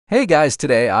Hey guys,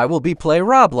 today I will be play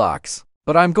Roblox.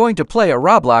 But I'm going to play a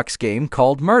Roblox game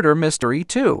called Murder Mystery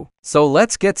 2. So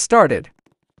let's get started.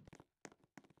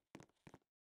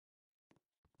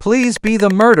 Please be the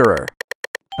murderer.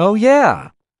 Oh yeah.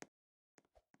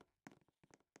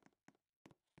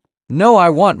 No, I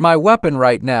want my weapon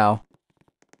right now.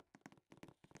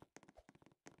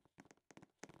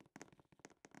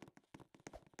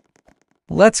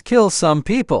 Let's kill some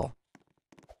people.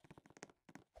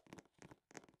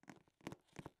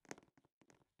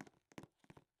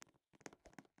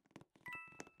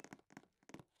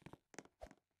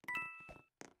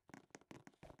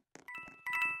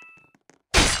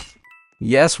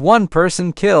 Yes, one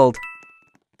person killed.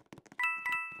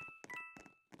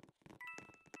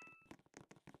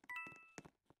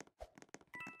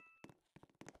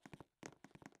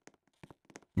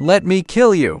 Let me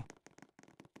kill you.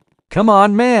 Come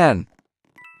on, man.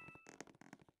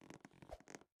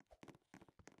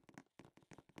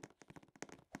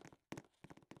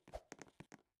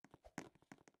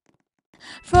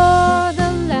 For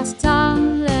the last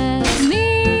time, let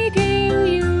me kill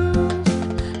you.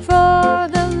 For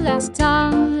the last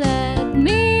time, let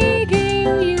me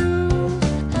kill you.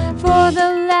 For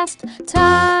the last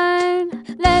time,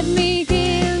 let me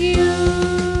kill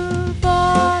you.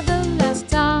 For the last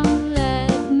time,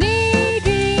 let me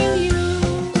kill you.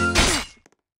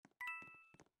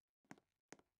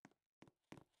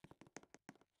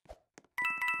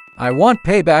 I want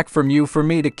payback from you for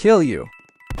me to kill you.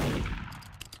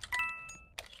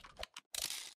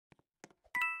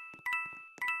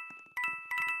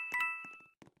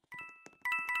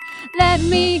 Let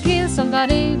me kill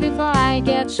somebody before I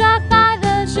get shot by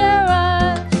the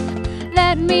sheriff.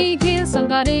 Let me kill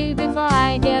somebody before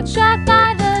I get shot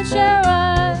by the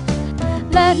sheriff.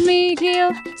 Let me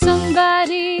kill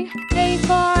somebody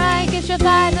before I get shot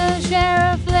by the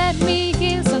sheriff. Let me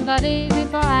kill somebody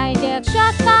before I get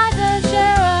shot by the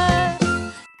sheriff.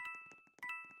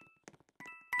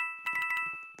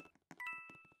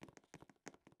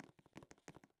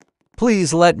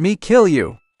 Please let me kill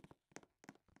you.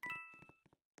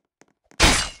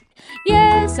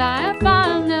 Yes, I have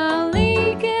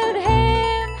finally killed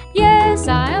him. Yes,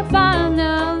 I have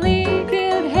finally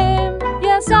killed him.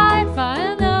 Yes, I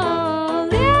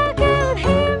finally killed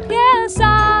him. Yes,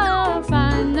 I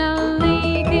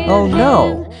finally killed him. Oh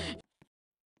no.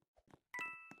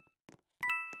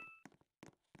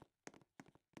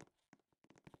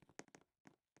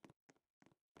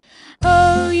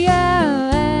 Oh yeah.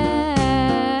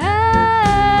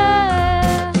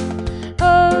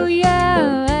 Oh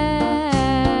yeah.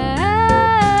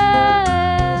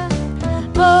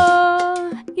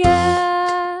 Oh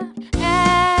yeah.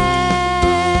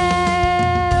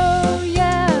 Oh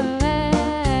yeah.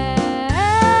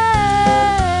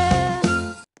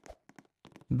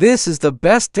 This is the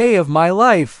best day of my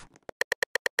life.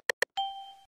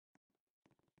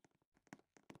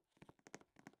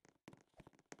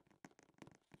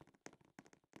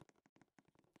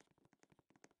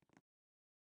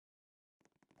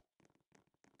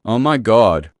 Oh my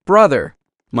god, Brother,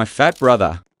 my fat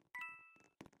brother.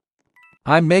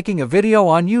 I'm making a video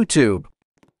on YouTube.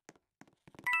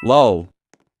 Lol.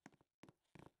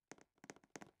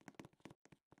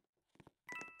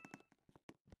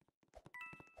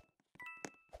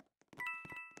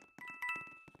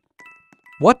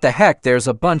 What the heck, there's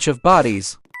a bunch of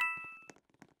bodies.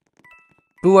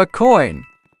 Ooh, a coin.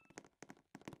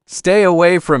 Stay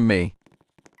away from me.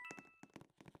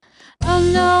 Oh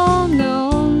no,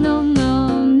 no, no,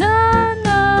 no, no,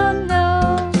 no,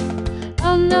 no.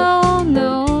 Oh no,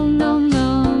 no, no,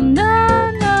 no,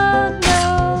 no, no,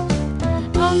 no.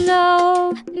 Oh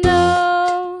no,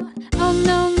 no. Oh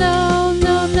no, no,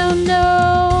 no, no, no,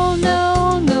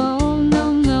 no, no,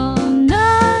 no, no,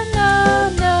 no,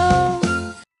 no.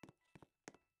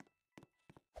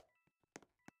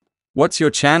 What's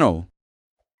your channel?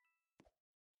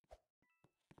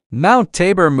 Mount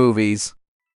Tabor Movies.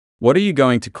 What are you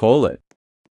going to call it?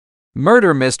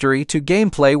 Murder Mystery to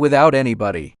gameplay without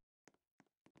anybody.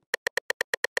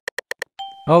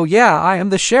 Oh yeah, I am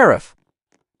the sheriff.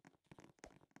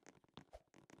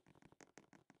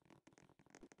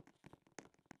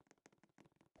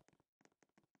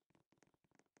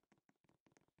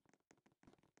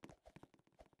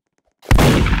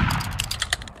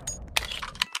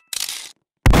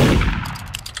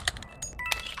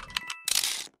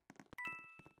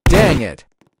 Dang it.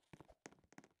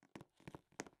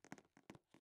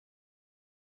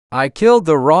 I killed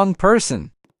the wrong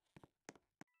person.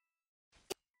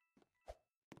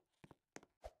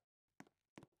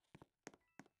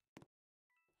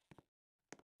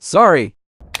 Sorry.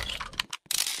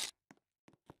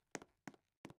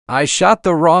 I shot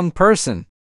the wrong person.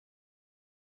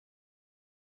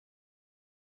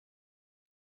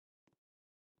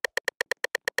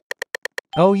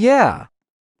 Oh yeah.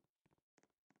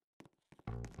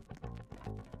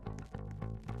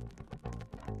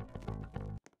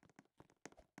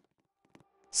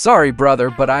 Sorry, brother,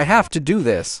 but I have to do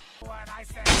this.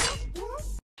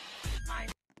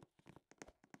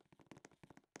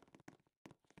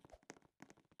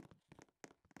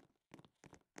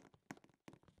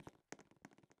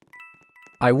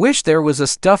 I wish there was a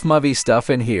stuff movie stuff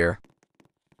in here.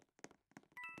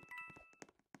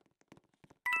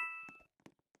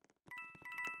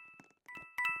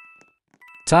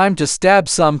 Time to stab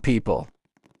some people.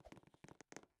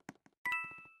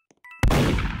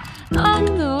 Oh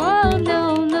no,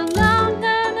 no, no, no,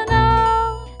 no, no,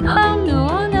 no. Oh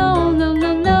no, no, no,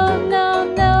 no, no,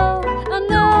 no, no. Oh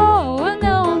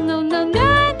no, no, no,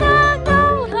 no, no,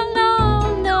 no, no.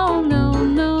 Oh no,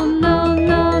 no, no, no,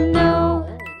 no,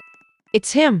 no.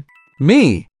 It's him.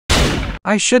 Me!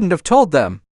 I shouldn't have told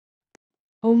them.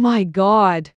 Oh my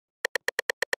God.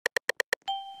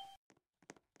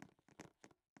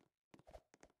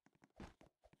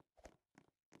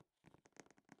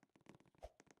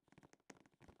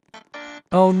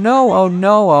 Oh no, oh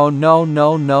no, oh no,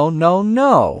 no, no, no,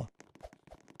 no.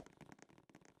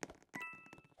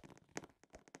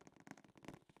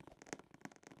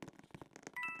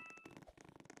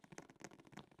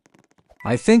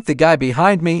 I think the guy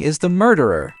behind me is the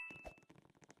murderer.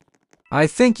 I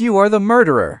think you are the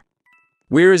murderer.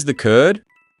 Where is the curd?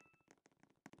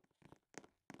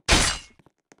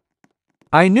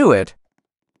 I knew it.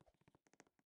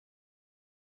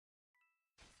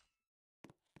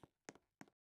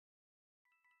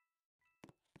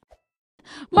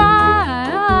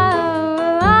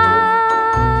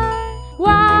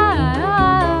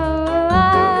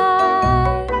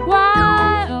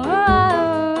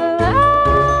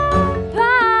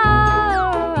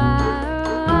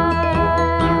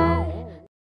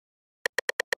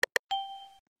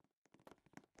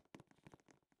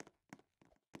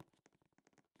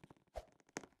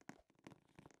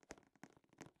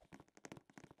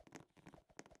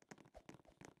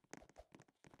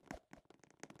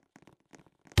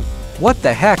 What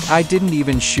the heck, I didn't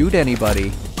even shoot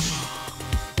anybody.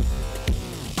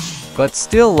 But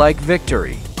still like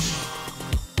victory.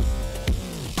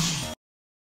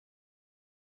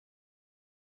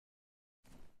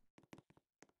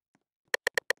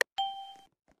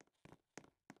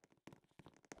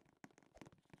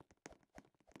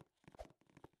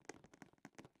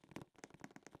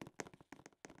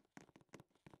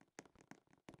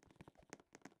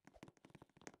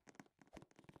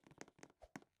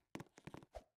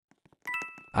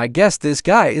 I guess this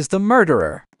guy is the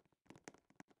murderer.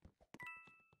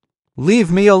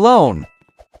 Leave me alone.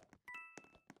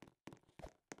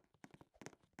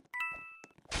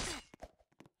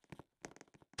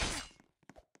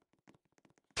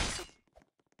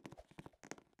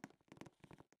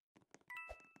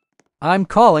 I'm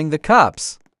calling the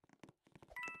cops.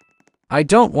 I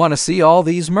don't want to see all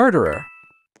these murderer.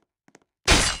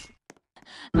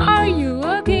 Are you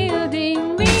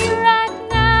kidding me right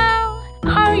now?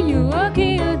 Are you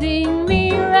kidding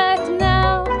me right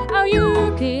now? Are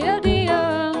you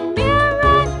kidding me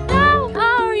right now?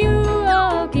 Are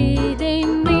you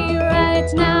kidding me right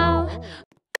now?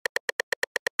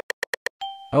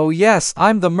 Oh yes,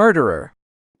 I'm the murderer.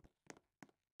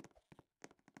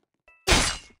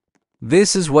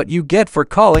 This is what you get for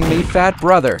calling me fat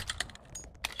brother.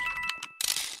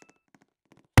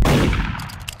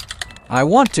 I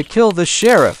want to kill the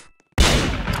sheriff.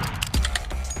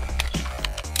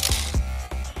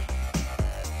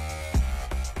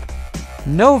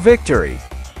 No victory.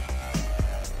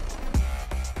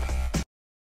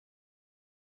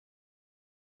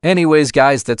 Anyways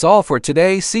guys, that's all for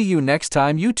today. See you next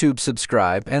time. YouTube,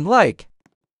 subscribe and like.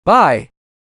 Bye.